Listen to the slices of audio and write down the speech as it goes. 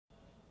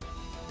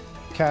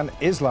Can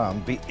Islam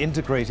be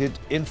integrated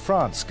in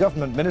France?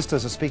 Government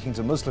ministers are speaking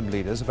to Muslim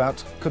leaders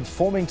about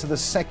conforming to the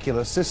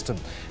secular system.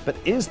 But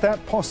is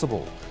that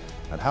possible?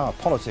 And how are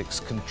politics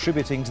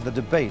contributing to the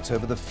debate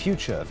over the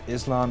future of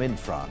Islam in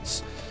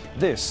France?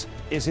 This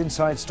is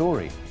Inside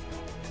Story.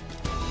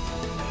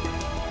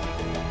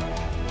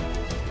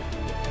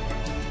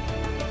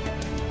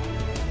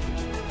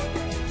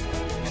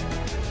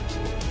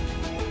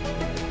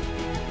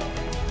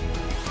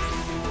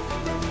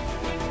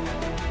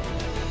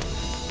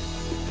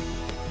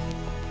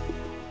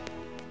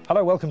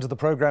 Hello, welcome to the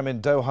programme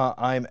in Doha.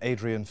 I'm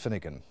Adrian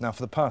Finighan. Now,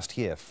 for the past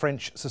year,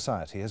 French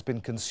society has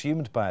been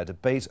consumed by a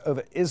debate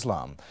over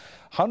Islam.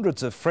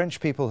 Hundreds of French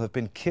people have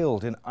been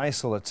killed in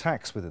ISIL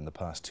attacks within the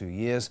past 2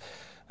 years,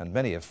 and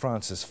many of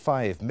France's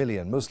 5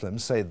 million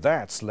Muslims say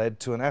that's led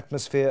to an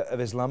atmosphere of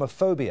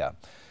Islamophobia.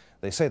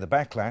 They say the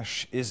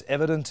backlash is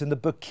evident in the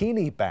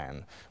burkini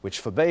ban,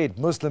 which forbade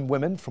Muslim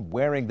women from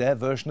wearing their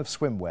version of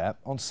swimwear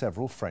on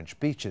several French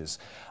beaches.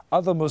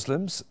 Other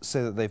Muslims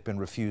say that they've been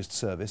refused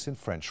service in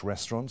French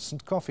restaurants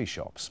and coffee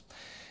shops.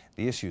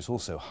 The issue is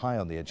also high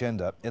on the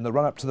agenda in the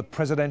run-up to the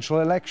presidential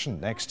election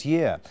next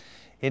year.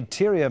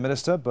 Interior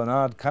Minister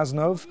Bernard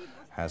Cazeneuve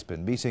has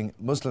been meeting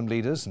Muslim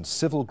leaders and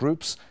civil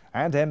groups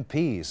and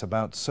MPs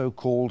about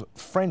so-called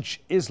French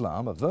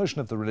Islam, a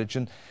version of the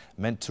religion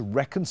meant to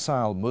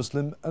reconcile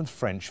Muslim and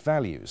French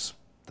values.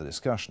 The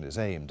discussion is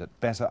aimed at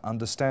better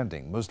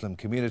understanding Muslim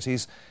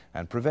communities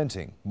and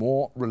preventing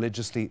more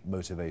religiously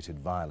motivated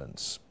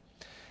violence.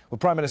 Well,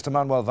 Prime Minister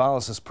Manuel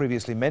Valls has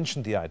previously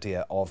mentioned the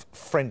idea of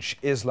French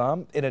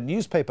Islam. In a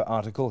newspaper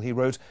article, he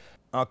wrote,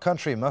 "Our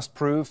country must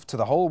prove to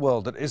the whole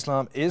world that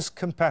Islam is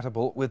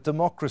compatible with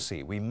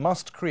democracy. We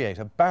must create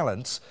a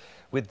balance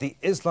with the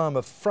Islam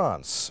of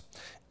France.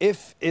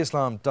 If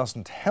Islam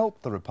doesn't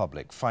help the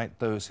Republic fight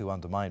those who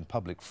undermine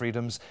public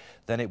freedoms,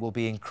 then it will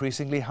be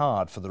increasingly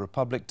hard for the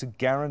Republic to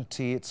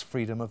guarantee its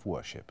freedom of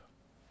worship."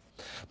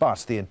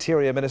 But the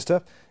Interior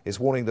Minister is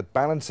warning that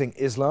balancing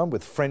Islam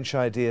with French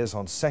ideas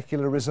on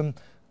secularism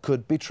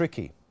could be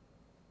tricky.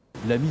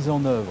 La mise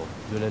en œuvre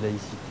de la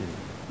laïcité.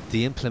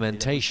 The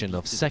implementation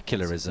of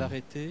secularism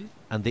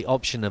and the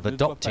option of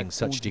adopting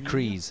such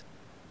decrees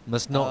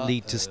must not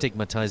lead to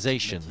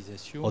stigmatization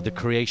or the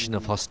creation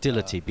of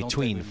hostility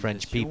between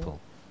French people.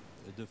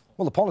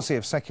 Well, the policy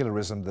of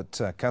secularism that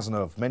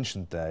Cazeneuve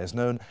mentioned there is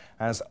known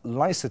as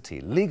laicity.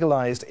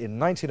 Legalized in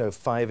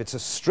 1905, it's a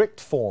strict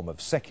form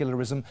of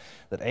secularism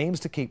that aims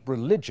to keep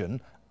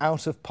religion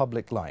out of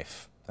public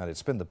life. And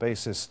it's been the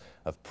basis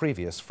of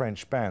previous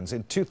French bans.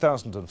 In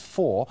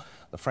 2004,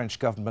 the French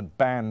government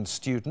banned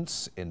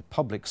students in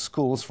public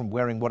schools from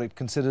wearing what it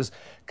considers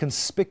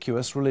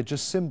conspicuous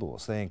religious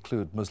symbols. They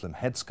include Muslim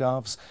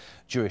headscarves,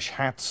 Jewish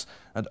hats,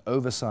 and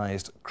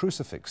oversized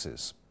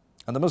crucifixes.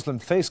 And the Muslim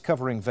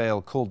face-covering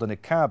veil called the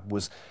niqab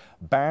was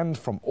banned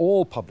from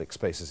all public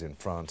spaces in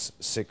France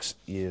 6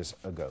 years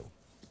ago.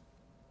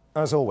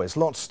 As always,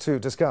 lots to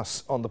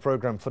discuss on the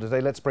programme for today.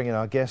 Let's bring in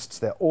our guests.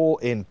 They're all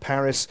in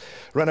Paris.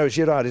 Renaud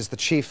Girard is the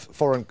chief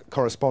foreign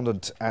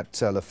correspondent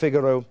at Le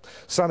Figaro.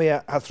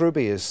 Samia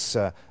Hathroubi is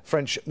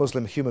French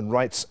Muslim human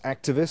rights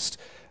activist.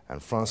 And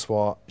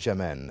François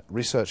Germain,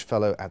 research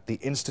fellow at the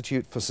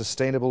Institute for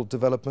Sustainable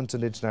Development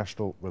and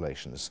International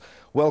Relations.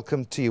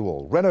 Welcome to you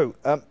all. Renaud,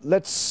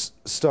 let's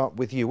start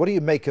with you. What do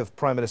you make of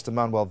Prime Minister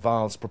Manuel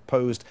Valls'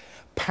 proposed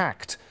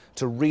pact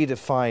to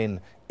redefine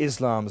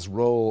Islam's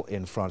role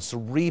in France, to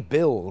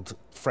rebuild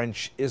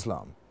French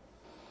Islam?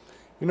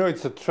 You know,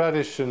 it's a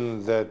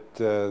tradition that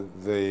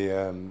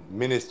the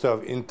Minister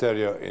of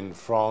Interior in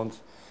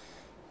France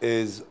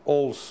is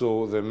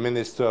also the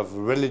Minister of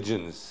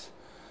Religions,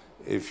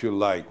 if you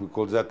like. We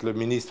call that le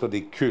Ministre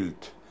des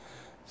Cultes.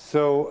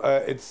 So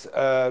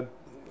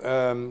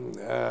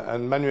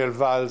and Manuel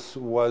Valls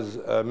was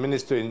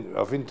Minister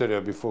of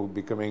Interior before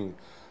becoming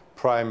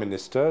Prime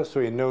Minister,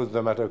 so he knows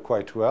the matter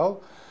quite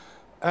well.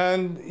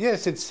 And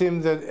yes, it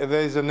seems that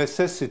there is a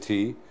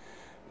necessity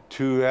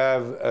to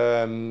have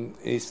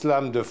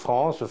Islam de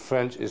France, a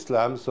French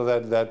Islam, so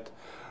that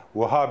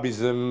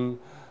Wahhabism,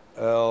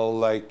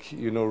 like,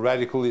 you know,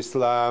 radical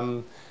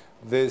Islam,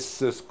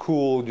 this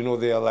school, you know,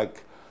 there are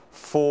like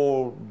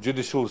 4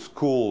 judicial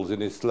schools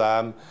in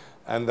Islam,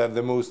 and that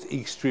the most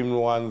extreme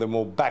one, the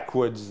more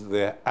backwards,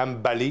 the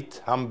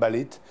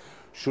Hanbalite,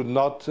 should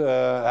not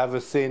have a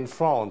say in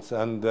France.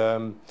 And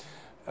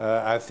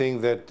I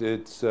think that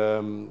it's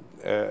a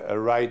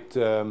right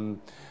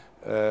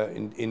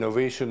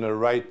innovation, a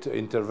right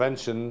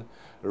intervention,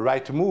 a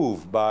right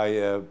move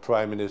by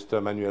Prime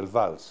Minister Manuel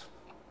Valls.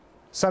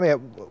 Samia,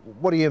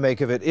 what do you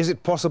make of it? Is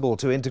it possible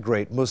to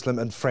integrate Muslim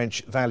and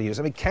French values?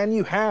 I mean, can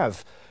you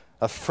have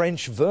a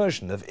French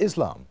version of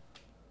Islam?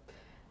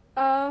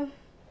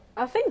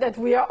 I think that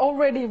we are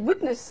already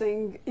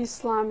witnessing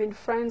Islam in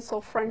France,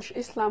 or French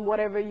Islam,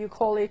 whatever you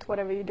call it,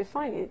 whatever you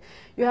define it.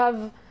 You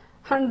have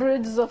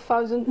hundreds of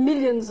thousands,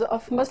 millions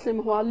of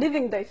Muslims who are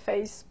living their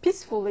faith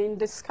peacefully in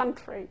this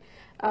country,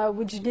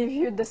 which give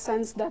you the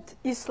sense that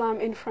Islam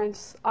and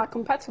France are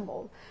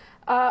compatible.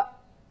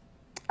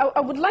 I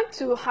would like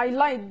to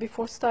highlight,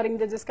 before starting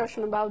the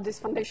discussion about this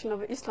foundation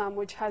of Islam,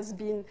 which has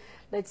been,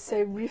 let's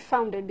say,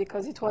 refounded,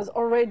 because it was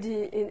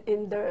already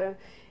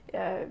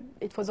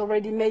it was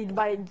already made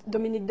by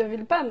Dominique de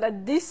Villepin,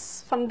 that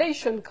this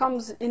foundation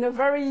comes in a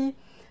very,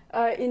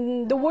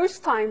 in the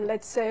worst time,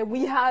 let's say.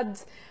 We had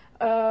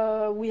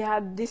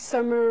this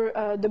summer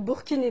the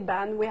burkini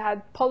ban, we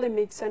had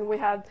polemics, and we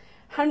had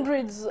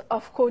hundreds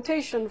of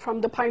quotations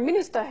from the Prime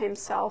Minister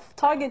himself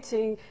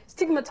targeting,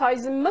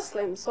 stigmatizing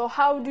Muslims. So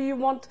how do you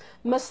want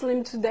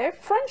Muslim today,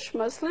 French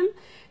Muslim,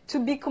 to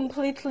be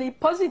completely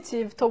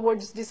positive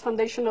towards this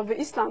foundation of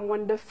Islam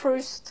when the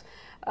first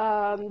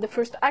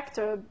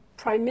actor,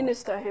 Prime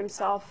Minister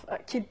himself,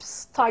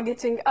 keeps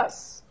targeting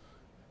us?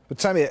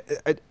 But Sami,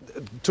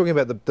 talking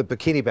about the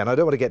bikini ban, I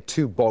don't want to get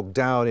too bogged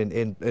down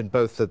in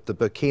both the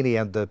burkini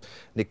and the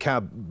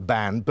niqab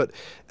ban, but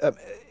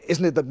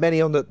isn't it that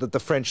many on the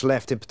French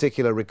left in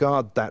particular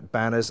regard that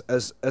ban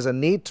as a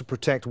need to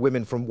protect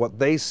women from what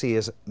they see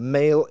as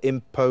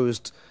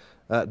male-imposed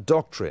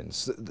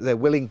doctrines? They're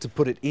willing to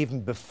put it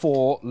even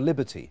before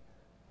liberty.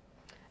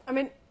 I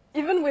mean,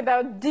 even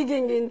without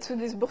digging into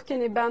this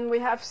burkini ban, we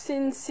have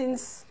seen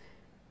since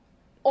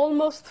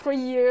almost 3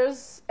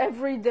 years,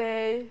 every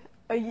day,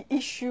 an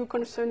issue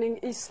concerning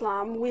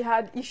Islam. We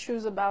had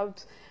issues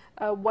about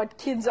what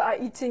kids are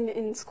eating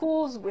in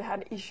schools. We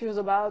had issues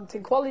about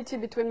equality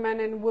between men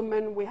and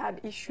women. We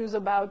had issues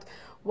about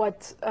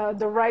what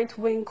the right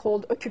wing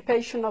called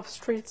occupation of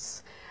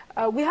streets.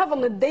 We have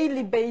on a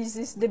daily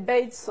basis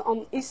debates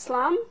on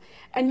Islam,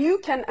 and you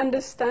can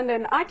understand,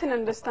 and I can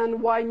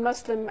understand, why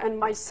Muslim and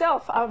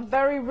myself are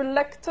very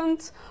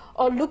reluctant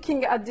or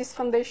looking at this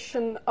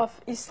foundation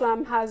of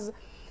Islam has,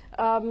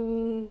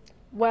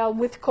 well,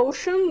 with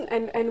caution,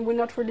 and we're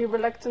not really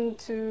reluctant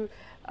to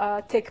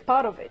take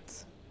part of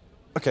it.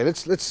 Okay,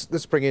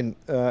 let's bring in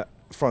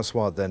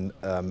Francois then.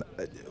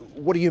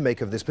 What do you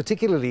make of this,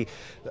 particularly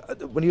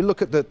when you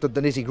look at the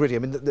nitty-gritty? I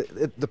mean,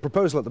 the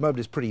proposal at the moment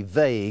is pretty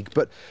vague,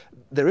 but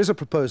there is a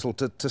proposal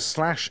to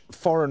slash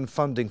foreign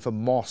funding for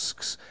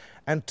mosques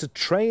and to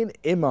train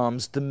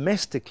imams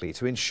domestically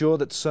to ensure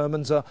that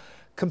sermons are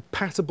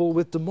compatible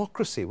with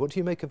democracy. What do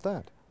you make of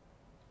that?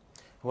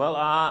 Well,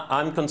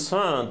 I'm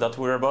concerned that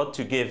we're about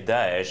to give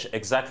Daesh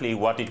exactly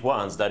what it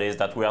wants. That is,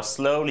 that we are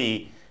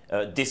slowly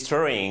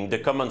destroying the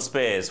common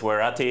space where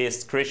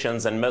atheists,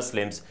 Christians and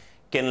Muslims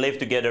can live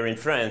together in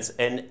France,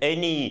 and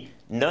any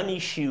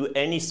non-issue,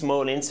 any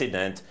small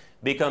incident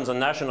becomes a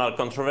national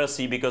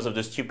controversy because of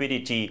the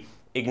stupidity,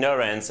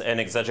 ignorance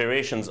and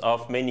exaggerations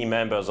of many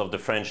members of the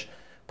French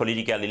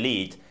political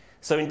elite.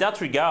 So in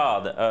that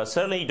regard,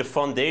 certainly the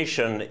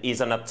foundation is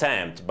an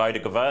attempt by the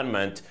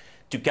government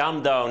to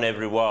calm down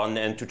everyone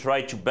and to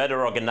try to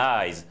better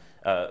organize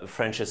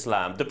French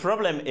Islam. The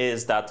problem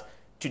is that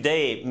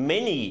today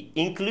many,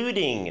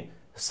 including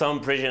some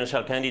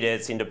presidential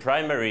candidates in the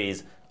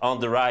primaries on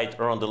the right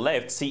or on the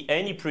left, see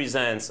any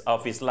presence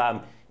of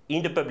Islam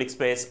in the public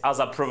space as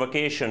a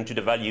provocation to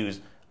the values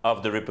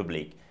of the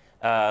Republic.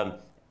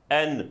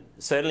 And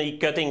certainly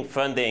cutting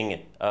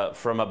funding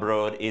from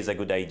abroad is a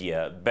good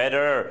idea.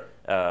 Better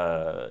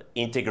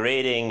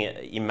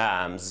integrating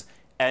imams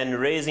and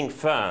raising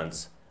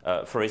funds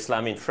for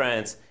Islam in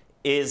France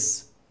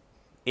is,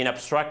 in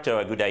abstracto,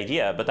 a good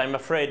idea, but I'm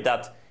afraid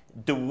that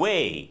the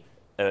way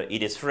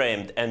it is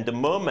framed and the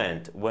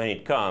moment when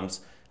it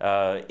comes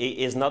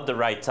is not the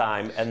right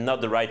time and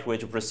not the right way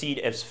to proceed,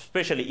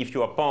 especially if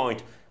you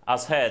appoint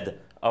as head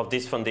of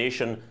this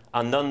foundation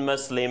a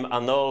non-Muslim,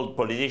 an old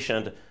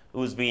politician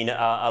who's been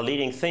a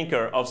leading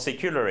thinker of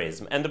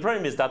secularism. And the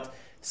problem is that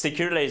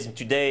secularism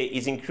today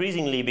is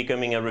increasingly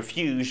becoming a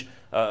refuge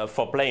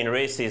for plain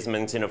racism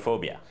and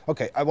xenophobia.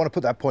 Okay, I want to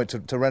put that point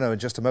to Renaud in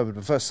just a moment,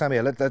 but first,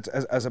 Samia,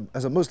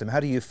 as a Muslim, how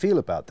do you feel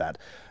about that,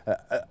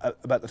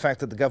 about the fact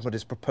that the government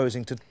is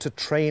proposing to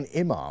train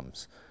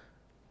imams?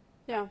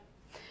 Yeah.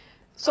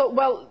 So,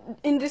 well,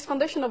 in this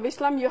foundation of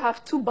Islam, you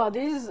have two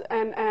bodies,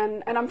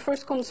 and I'm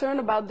first concerned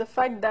about the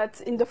fact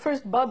that in the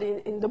first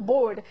body, in the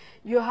board,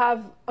 you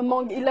have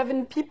among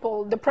 11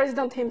 people, the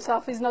president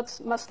himself is not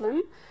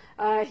Muslim.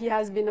 He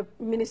has been a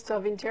Minister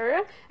of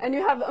Interior, and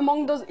you have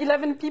among those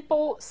 11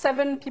 people,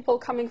 7 people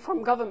coming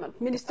from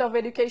government, Minister of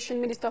Education,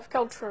 Minister of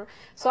Culture.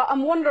 So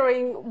I'm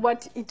wondering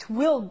what it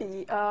will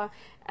be,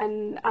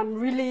 and I'm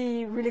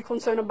really, really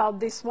concerned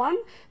about this one.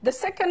 The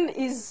second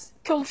is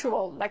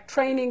cultural, like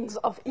trainings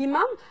of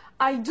imam.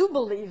 I do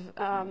believe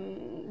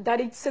that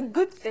it's a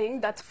good thing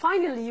that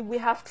finally we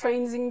have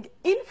training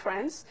in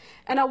France,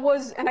 and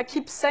I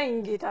keep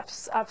saying it,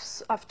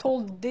 I've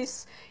told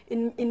this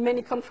in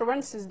many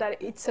conferences,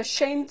 that it's a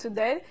shame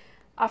today,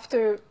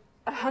 after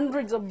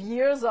hundreds of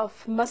years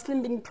of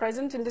Muslim being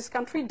present in this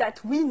country,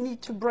 that we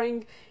need to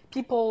bring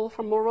people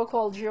from Morocco,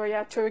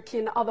 Algeria, Turkey,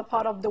 and other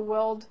part of the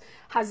world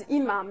as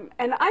imam.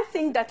 And I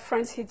think that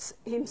France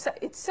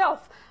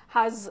itself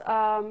has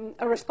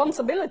a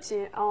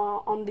responsibility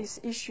on this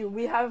issue.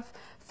 We have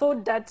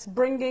thought that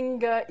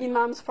bringing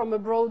imams from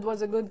abroad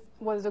was a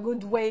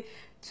good way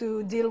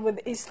to deal with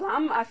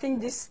Islam. I think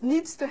this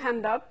needs to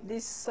hand up.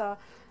 This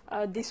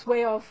this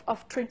way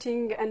of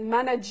treating and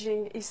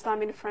managing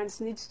Islam in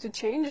France needs to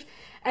change.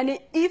 And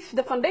if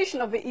the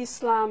foundation of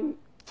Islam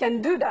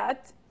can do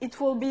that, it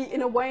will be,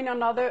 in a way or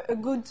another,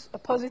 a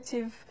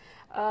positive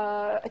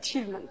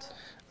achievement.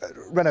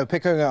 Renaud,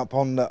 picking up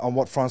on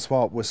what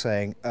Francois was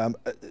saying,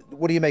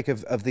 what do you make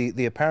of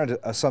the apparent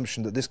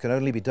assumption that this can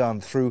only be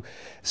done through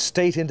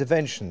state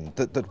intervention,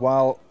 that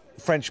while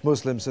French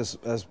Muslims, as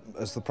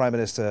the Prime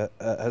Minister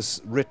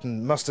has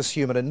written, must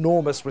assume an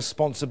enormous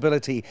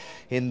responsibility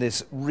in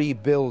this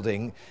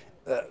rebuilding,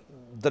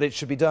 that it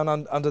should be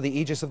done under the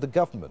aegis of the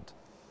government?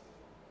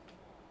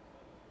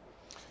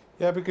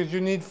 Yeah, because you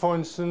need, for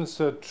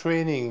instance,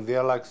 training. There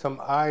are like some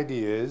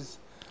ideas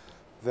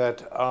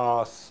that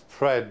are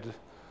spread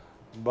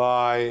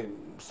by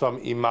some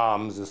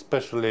imams,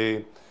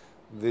 especially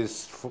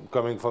this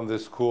coming from the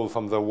school,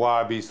 from the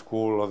Wahhabi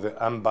school or the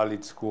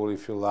Ambalit school,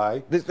 if you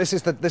like. This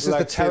is the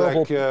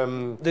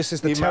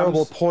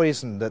terrible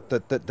poison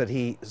that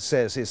he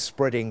says is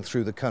spreading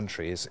through the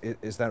country.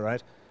 Is that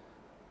right?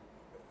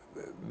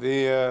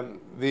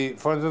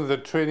 For instance, the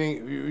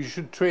training, you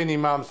should train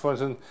imams. For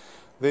instance,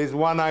 there is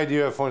one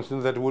idea, for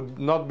instance, that would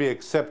not be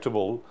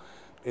acceptable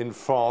in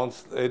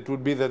France. It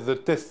would be that the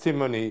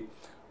testimony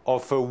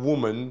of a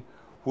woman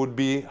would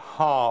be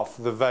half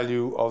the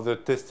value of the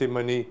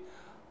testimony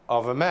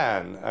of a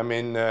man. I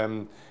mean,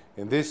 in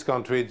this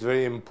country, it's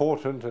very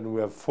important, and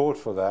we have fought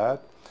for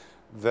that,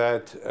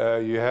 that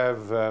you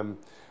have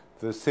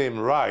the same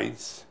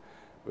rights.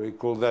 We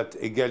call that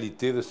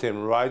égalité, the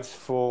same rights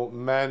for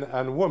men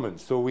and women.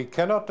 So we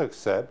cannot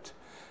accept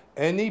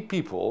any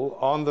people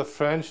on the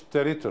French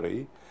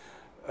territory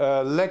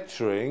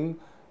lecturing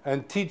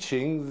and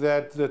teaching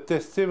that the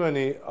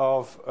testimony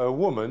of a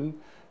woman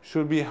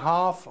should be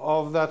half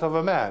of that of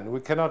a man.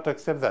 We cannot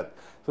accept that.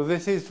 So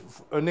this is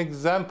an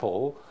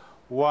example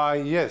why,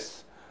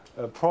 yes,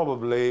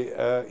 probably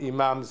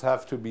imams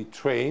have to be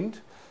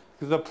trained.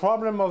 Because the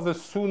problem of the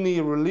Sunni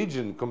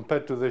religion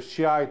compared to the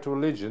Shiite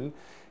religion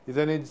is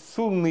that in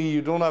Sunni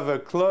you don't have a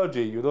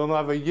clergy, you don't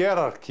have a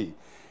hierarchy,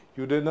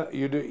 you do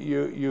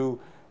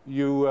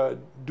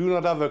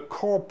not have a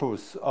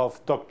corpus of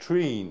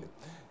doctrine.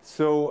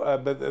 So,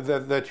 but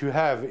that you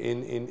have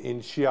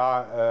in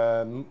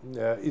Shia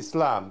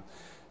Islam.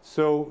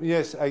 So,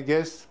 yes, I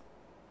guess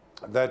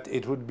that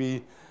it would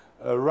be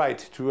right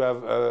to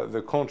have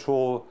the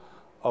control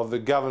of the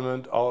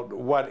government on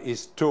what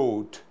is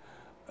taught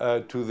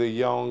to the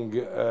young,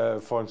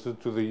 for instance,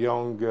 to the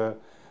young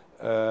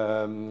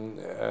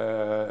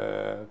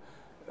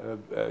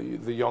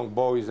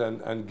boys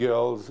and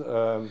girls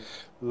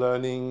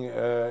learning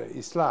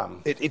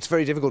Islam. It's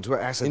very difficult to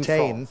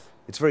ascertain.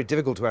 It's very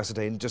difficult to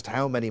ascertain just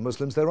how many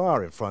Muslims there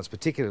are in France,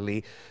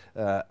 particularly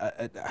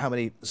how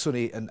many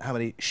Sunni and how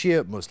many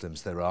Shia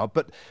Muslims there are.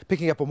 But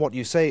picking up on what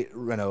you say,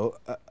 Renaud,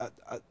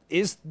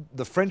 is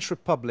the French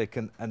Republic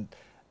and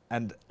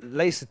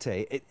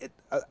laïcité,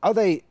 are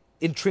they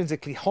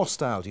intrinsically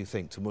hostile, do you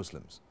think, to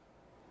Muslims?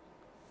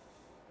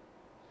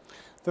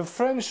 The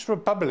French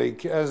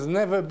Republic has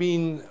never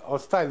been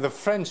hostile. The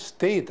French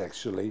state,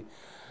 actually,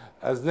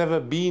 has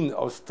never been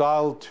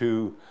hostile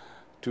to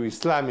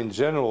Islam in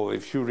general.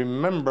 If you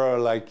remember,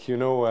 like, you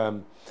know,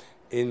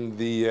 in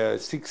the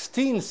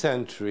 16th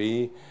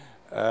century,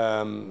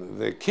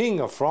 the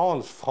king of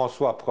France,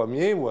 François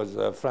Ier, was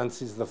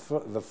Francis I,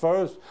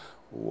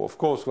 who of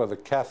course was a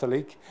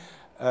Catholic,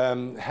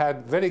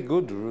 had very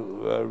good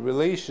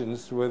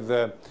relations with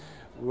the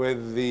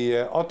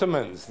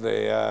Ottomans,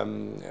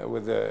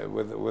 with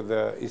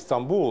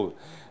Istanbul,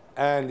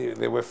 and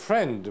they were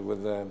friends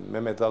with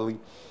Mehmet Ali,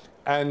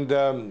 and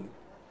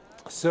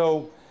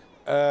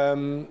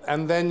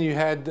and then you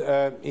had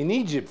in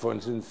Egypt, for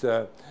instance,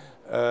 in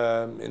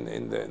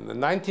the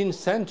 19th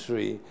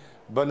century,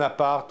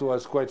 Bonaparte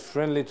was quite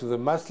friendly to the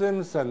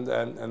Muslims, and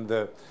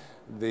the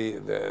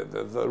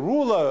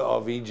ruler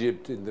of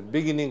Egypt in the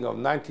beginning of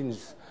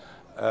 19th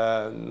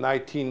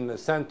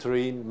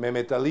century,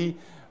 Mehmet Ali,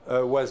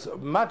 was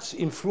much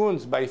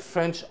influenced by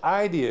French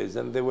ideas,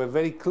 and there were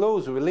very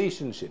close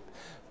relationship.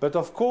 But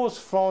of course,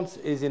 France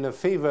is in a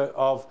favor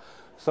of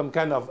some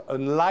kind of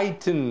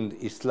enlightened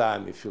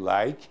Islam, if you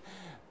like,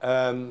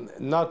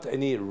 not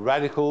any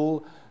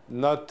radical,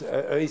 not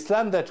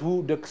Islam that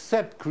would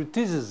accept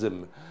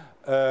criticism,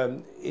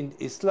 in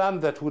Islam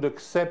that would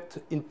accept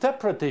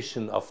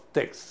interpretation of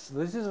texts.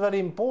 This is very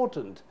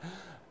important.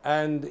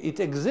 And it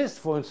exists,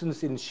 for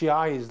instance, in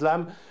Shia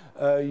Islam,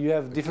 you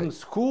have different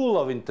schools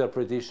of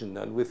interpretation,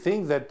 and we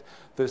think that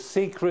the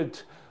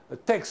sacred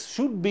text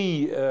should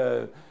be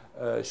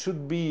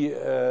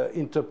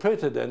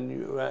interpreted,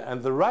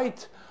 and the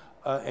right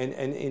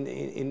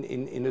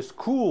in a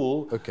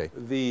school. Okay.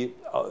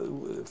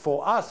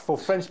 For us, for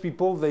French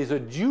people, there is a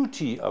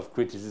duty of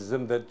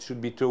criticism that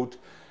should be taught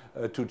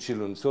to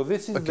children. So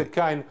this is the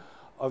kind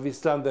of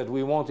Islam that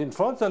we want in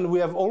France, and we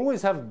have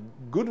always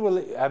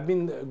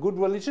been good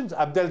relations.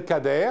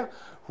 Abdelkader,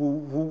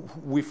 who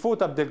we fought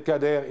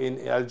Abdelkader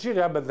in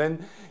Algeria, but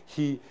then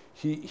he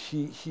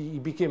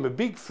became a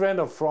big friend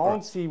of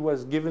France. He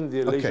was given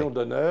the Légion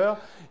d'honneur,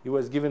 he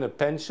was given a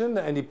pension,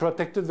 and he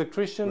protected the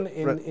Christian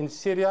in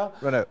Syria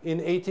in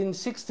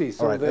 1860.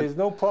 So there is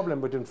no problem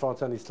between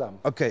France and Islam.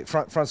 Okay,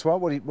 Francois,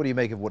 what do you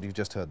make of what you've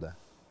just heard there?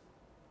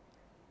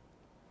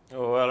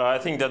 Well, I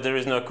think that there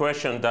is no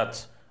question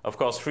that, of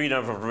course,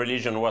 freedom of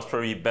religion was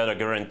probably better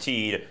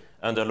guaranteed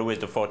under Louis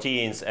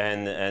XIV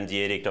and the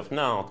Edict of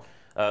Nantes.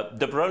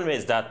 The problem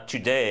is that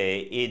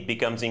today it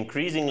becomes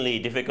increasingly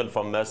difficult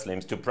for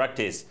Muslims to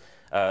practice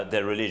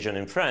their religion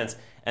in France,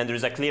 and there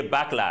is a clear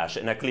backlash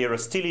and a clear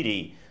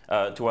hostility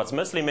towards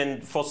Muslims.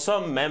 And for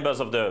some members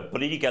of the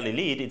political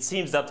elite, it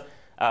seems that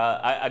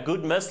a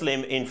good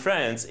Muslim in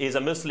France is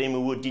a Muslim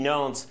who would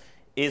denounce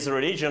his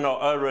religion or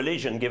her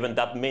religion, given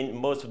that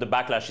most of the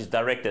backlash is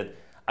directed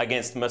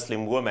against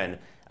Muslim women.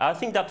 I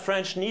think that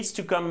France needs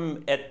to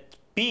come at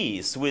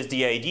peace with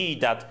the idea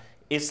that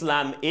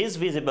Islam is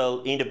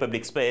visible in the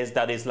public space,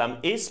 that Islam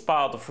is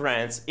part of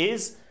France,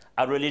 is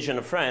a religion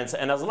of France,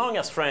 and as long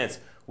as France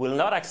will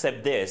not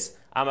accept this,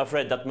 I'm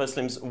afraid that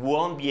Muslims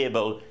won't be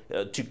able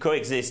to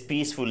coexist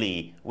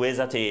peacefully with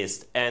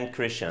atheists and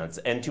Christians.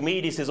 And to me,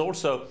 this is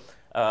also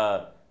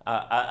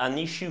an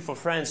issue for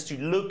France to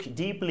look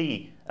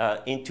deeply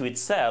into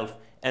itself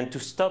and to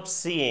stop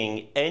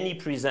seeing any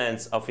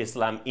presence of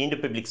Islam in the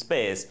public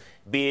space,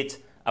 be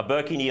it a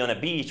burkini on a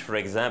beach, for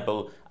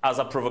example, as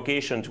a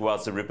provocation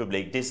towards the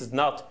Republic. This is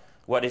not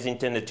what is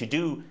intended to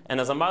do.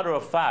 And as a matter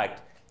of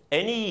fact,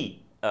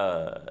 any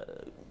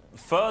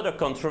further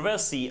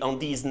controversy on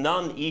these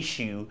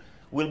non-issue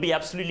will be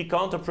absolutely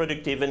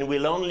counterproductive and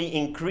will only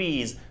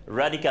increase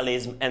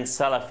radicalism and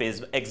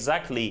Salafism,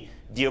 exactly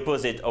the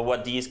opposite of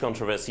what these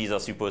controversies are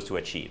supposed to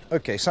achieve.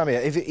 Okay,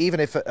 Samia,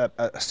 even if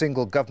a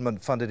single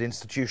government-funded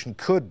institution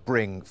could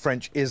bring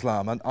French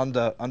Islam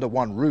under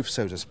one roof,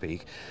 so to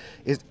speak,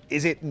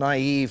 is it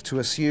naive to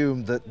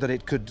assume that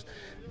it could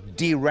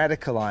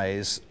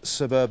de-radicalize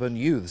suburban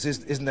youths?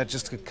 Isn't that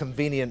just a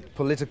convenient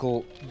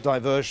political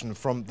diversion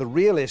from the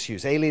real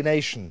issues,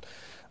 alienation,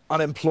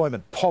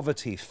 unemployment,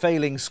 poverty,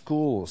 failing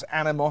schools,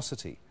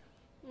 animosity?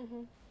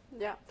 Mm-hmm.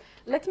 Yeah.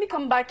 Let me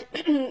come back,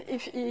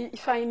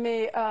 if I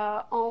may,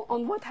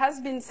 on what has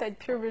been said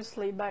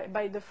previously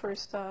by the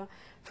first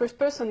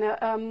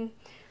person.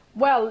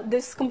 Well,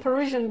 this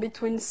comparison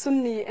between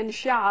Sunni and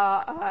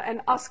Shia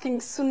and asking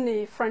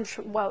Sunni French,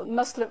 well,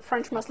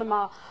 French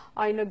Muslims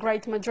are in a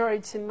great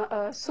majority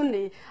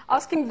Sunni,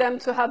 asking them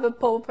to have a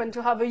pope and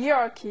to have a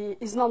hierarchy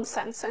is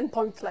nonsense and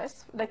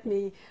pointless. Let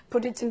me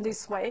put it in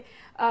this way.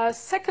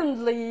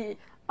 Secondly,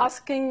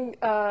 asking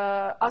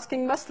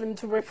Muslims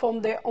to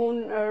reform their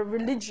own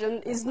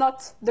religion is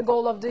not the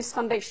goal of this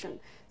foundation.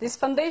 This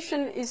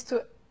foundation is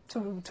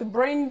to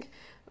bring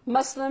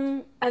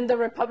Muslim and the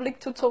Republic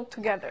to talk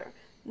together,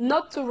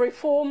 not to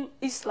reform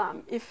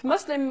Islam. If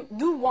Muslims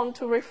do want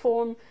to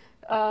reform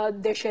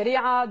the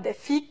Sharia, the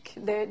fiqh,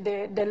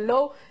 the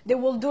law, they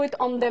will do it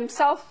on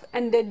themselves,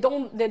 and they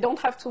don't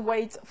have to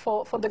wait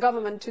for the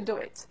government to do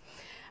it.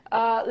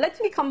 Let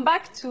me come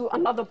back to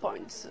another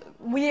point.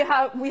 We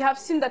have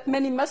seen that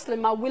many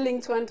Muslims are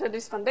willing to enter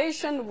this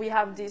foundation. We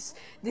have this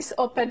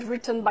op-ed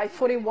written by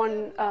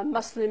 41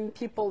 Muslim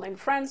people in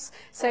France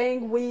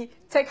saying we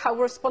take our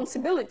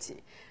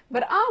responsibility.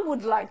 But I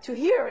would like to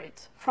hear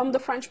it from the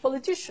French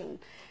politician.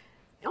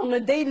 On a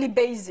daily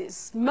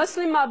basis,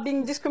 Muslims are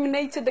being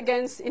discriminated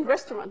against in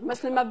restaurants.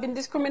 Muslims have been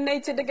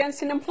discriminated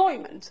against in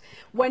employment.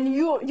 When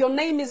your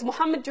name is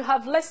Muhammad, you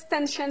have less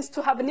chance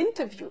to have an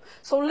interview.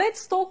 So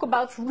let's talk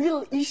about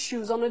real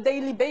issues on a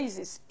daily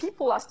basis.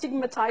 People are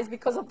stigmatized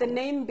because of their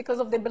name, because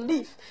of their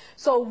belief.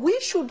 So we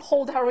should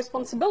hold our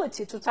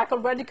responsibility to tackle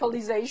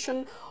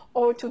radicalization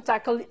or to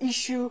tackle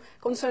issue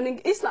concerning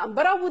Islam.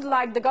 But I would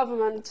like the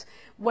government,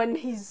 when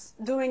he's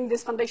doing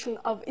this foundation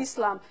of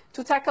Islam,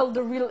 to tackle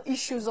the real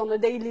issues on a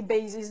daily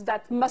basis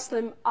that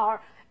Muslims are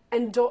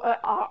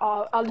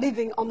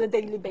living on a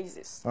daily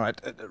basis. All right,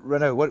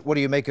 Renaud, what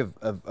do you make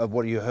of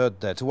what you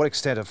heard there? To what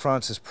extent are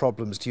France's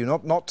problems due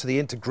not to the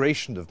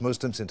integration of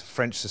Muslims into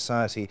French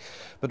society,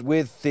 but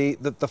with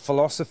the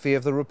philosophy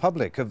of the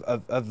Republic,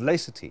 of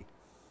laicity?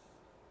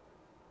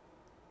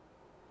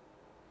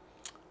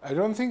 I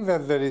don't think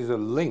that there is a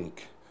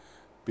link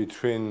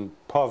between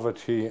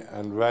poverty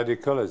and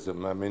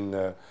radicalism. I mean,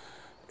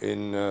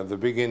 in the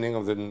beginning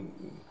of the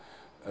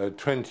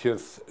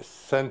 20th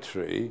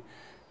century,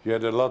 you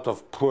had a lot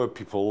of poor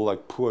people,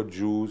 like poor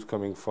Jews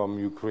coming from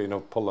Ukraine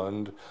or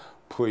Poland,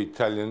 poor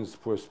Italians,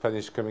 poor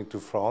Spanish coming to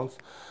France.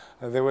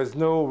 And there was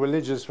no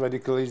religious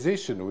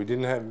radicalization.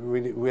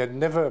 We had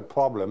never a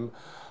problem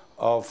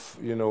of,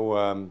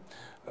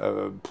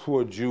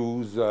 poor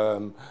Jews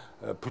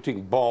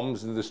putting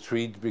bombs in the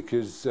street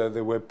because they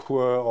were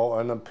poor or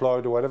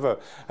unemployed or whatever.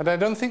 And I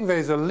don't think there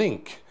is a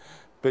link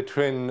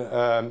between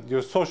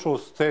your social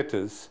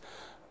status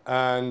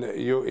and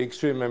your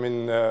extreme, I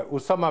mean,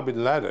 Osama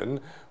bin Laden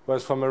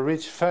was from a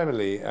rich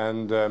family,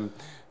 and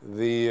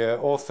the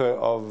author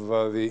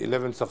of the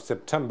 11th of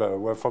September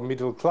were from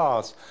middle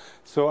class.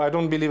 So I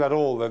don't believe at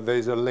all that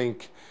there's a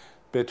link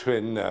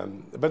between,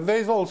 but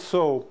there's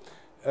also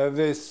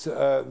this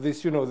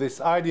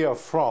idea of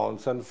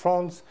France, and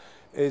France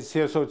is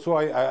here. So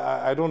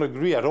I don't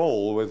agree at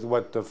all with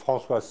what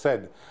François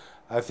said.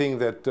 I think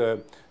that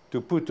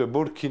to put a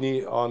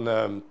burkini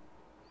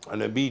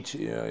on a beach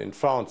in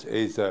France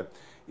is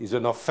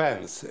an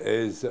offense,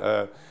 is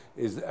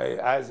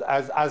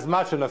as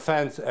much an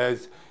offense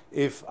as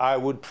if I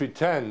would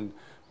pretend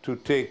to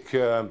take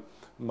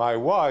my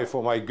wife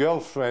or my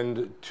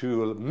girlfriend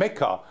to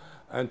Mecca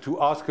and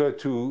to ask her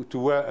to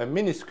wear a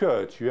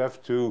miniskirt. You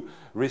have to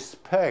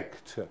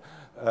respect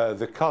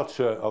the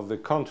culture of the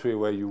country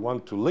where you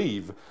want to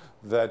live,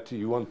 that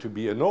you want to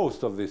be an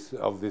host of this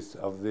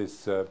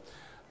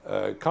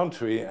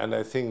country. And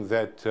I think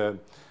that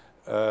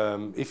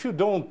if you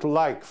don't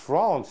like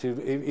France,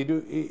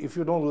 if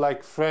you don't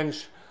like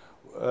French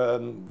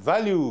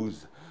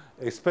values,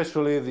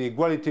 especially the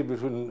equality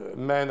between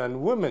men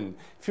and women,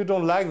 if you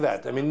don't like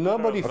that, I mean,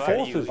 nobody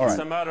forces you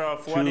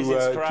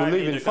to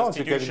live in France.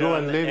 You can go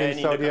and live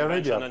in Saudi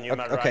Arabia.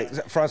 Okay,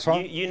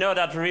 François? You know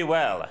that very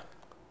well.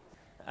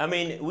 I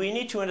mean, we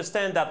need to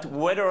understand that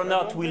whether or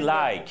not we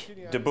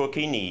like the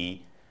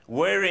burkini,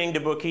 wearing the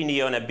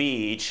burkini on a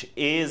beach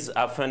is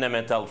a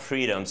fundamental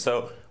freedom.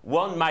 So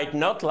one might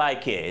not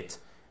like it,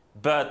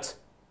 but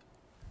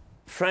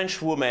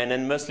French women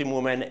and Muslim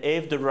women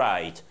have the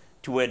right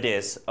to wear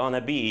this on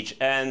a beach.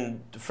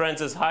 And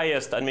France's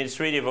highest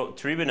administrative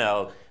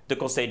tribunal, the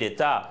Conseil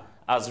d'État,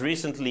 has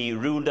recently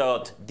ruled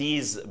out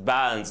these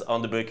bans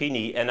on the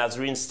burkini and has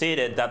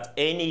reinstated that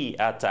any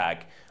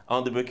attack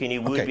on the burkini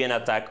would be an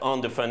attack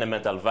on the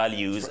fundamental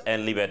values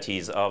and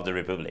liberties of the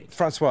Republic.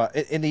 Francois,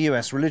 in the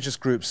US, religious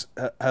groups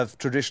have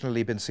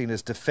traditionally been seen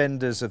as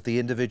defenders of the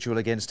individual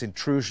against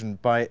intrusion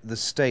by the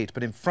state.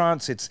 But in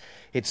France,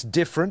 it's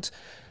different.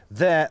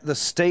 There, the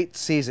state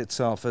sees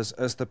itself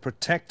as the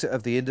protector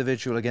of the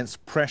individual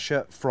against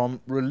pressure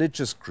from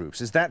religious groups.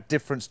 Is that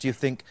difference, do you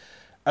think,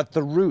 at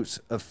the root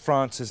of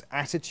France's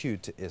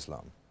attitude to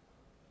Islam?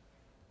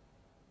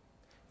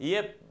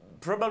 Yep.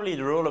 Probably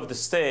the role of the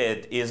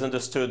state is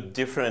understood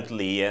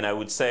differently, and I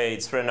would say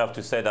it's fair enough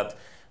to say that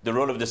the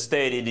role of the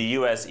state in the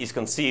US is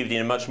conceived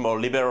in a much more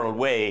liberal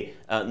way,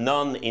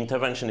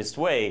 non-interventionist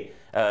way.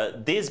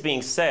 This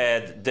being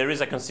said, there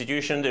is a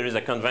constitution, there is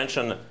a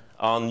convention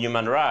on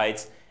human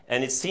rights,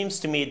 and it seems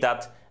to me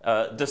that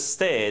the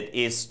state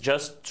is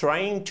just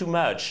trying too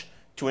much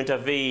to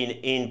intervene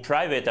in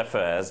private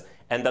affairs,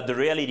 and that the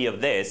reality of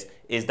this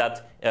is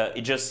that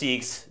it just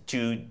seeks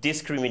to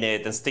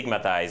discriminate and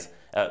stigmatize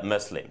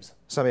Muslims.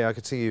 Samia, I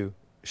could see you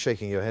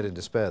shaking your head in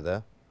despair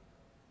there.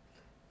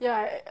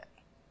 Yeah,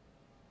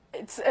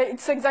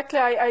 it's exactly,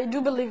 I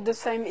do believe the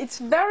same. It's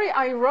very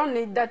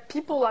ironic that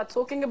people are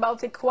talking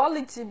about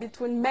equality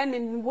between men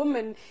and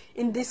women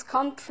in this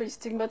country,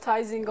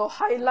 stigmatizing or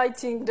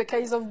highlighting the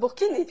case of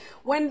burkini,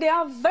 when they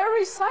are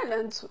very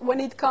silent when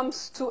it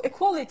comes to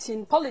equality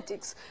in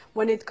politics,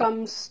 when it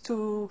comes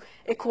to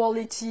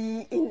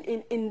equality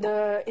in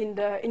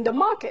the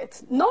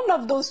market. None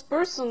of those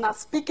persons are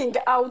speaking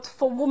out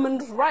for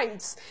women's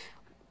rights,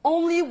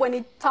 only when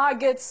it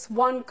targets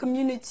one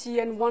community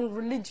and one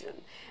religion.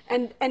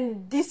 And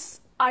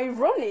this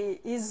irony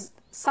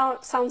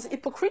sounds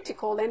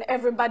hypocritical, and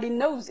everybody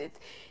knows it.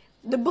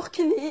 The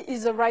burkini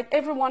is a right.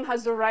 Everyone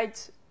has the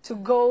right to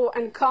go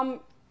and come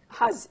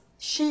as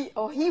she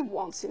or he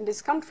wants in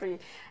this country.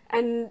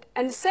 And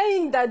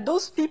saying that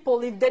those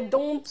people, if they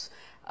don't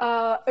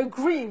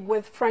agree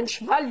with French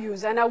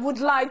values, and I would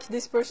like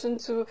this person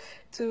to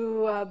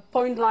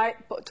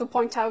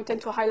point out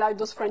and to highlight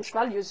those French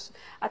values,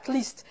 at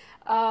least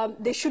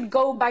they should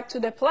go back to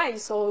their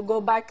place or go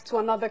back to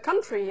another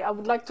country. I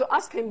would like to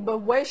ask him, but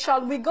where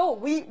shall we go?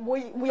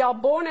 We are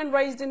born and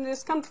raised in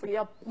this country.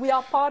 We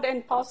are part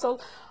and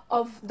parcel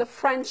of the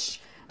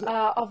French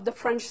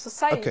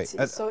society.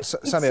 Okay. So it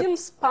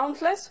seems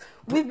pointless.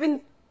 We've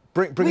been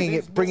bringing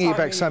it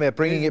back, Samia.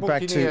 Bringing it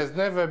back to this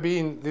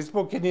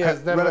burkini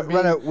has never been.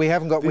 Renaud, we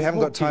haven't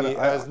got time.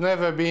 Has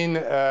never been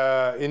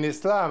in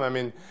Islam. I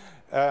mean,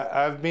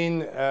 I've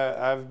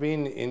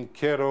been in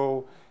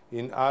Cairo,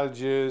 in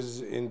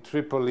Algiers, in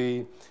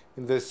Tripoli,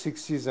 in the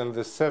 60s and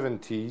the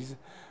 70s.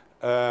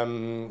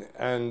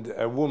 And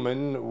a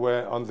woman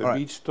were on the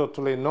beach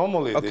totally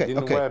normally. They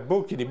didn't wear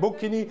burkini.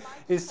 Burkini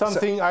is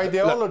something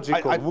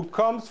ideological, which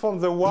comes from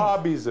the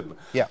Wahhabism.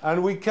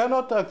 And we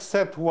cannot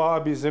accept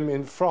Wahhabism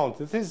in France.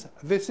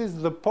 This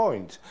is the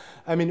point.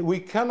 I mean, we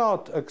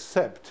cannot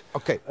accept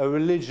a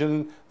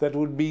religion that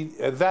would be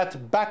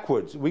that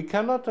backwards. We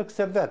cannot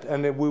accept that,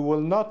 and we will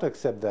not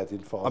accept that in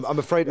France. I'm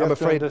afraid,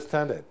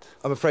 understand it.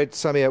 I'm afraid,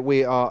 Samia,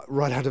 we are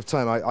right out of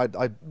time.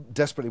 I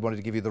desperately wanted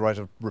to give you the right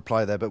of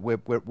reply there, but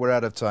we're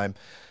out of time.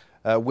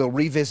 We'll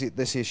revisit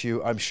this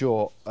issue, I'm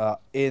sure,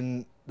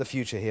 in the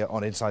future here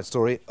on Inside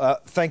Story.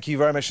 Thank you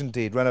very much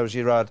indeed, Renaud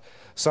Girard,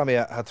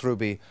 Samia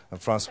Hathroubi and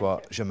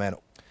Francois Germain.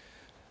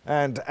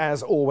 And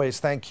as always,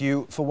 thank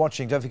you for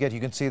watching. Don't forget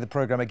you can see the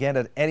programme again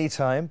at any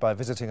time by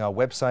visiting our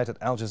website at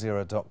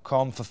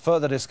aljazeera.com. For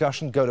further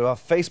discussion, go to our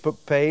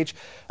Facebook page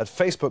at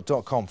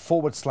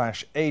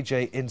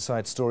facebook.com/AJ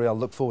Inside Story. I'll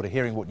look forward to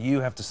hearing what you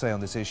have to say on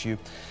this issue.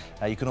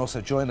 You can also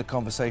join the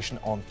conversation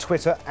on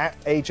Twitter at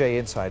AJ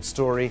Inside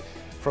Story.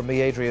 From me,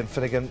 Adrian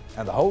Finighan,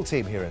 and the whole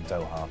team here in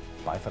Doha.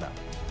 Bye for now.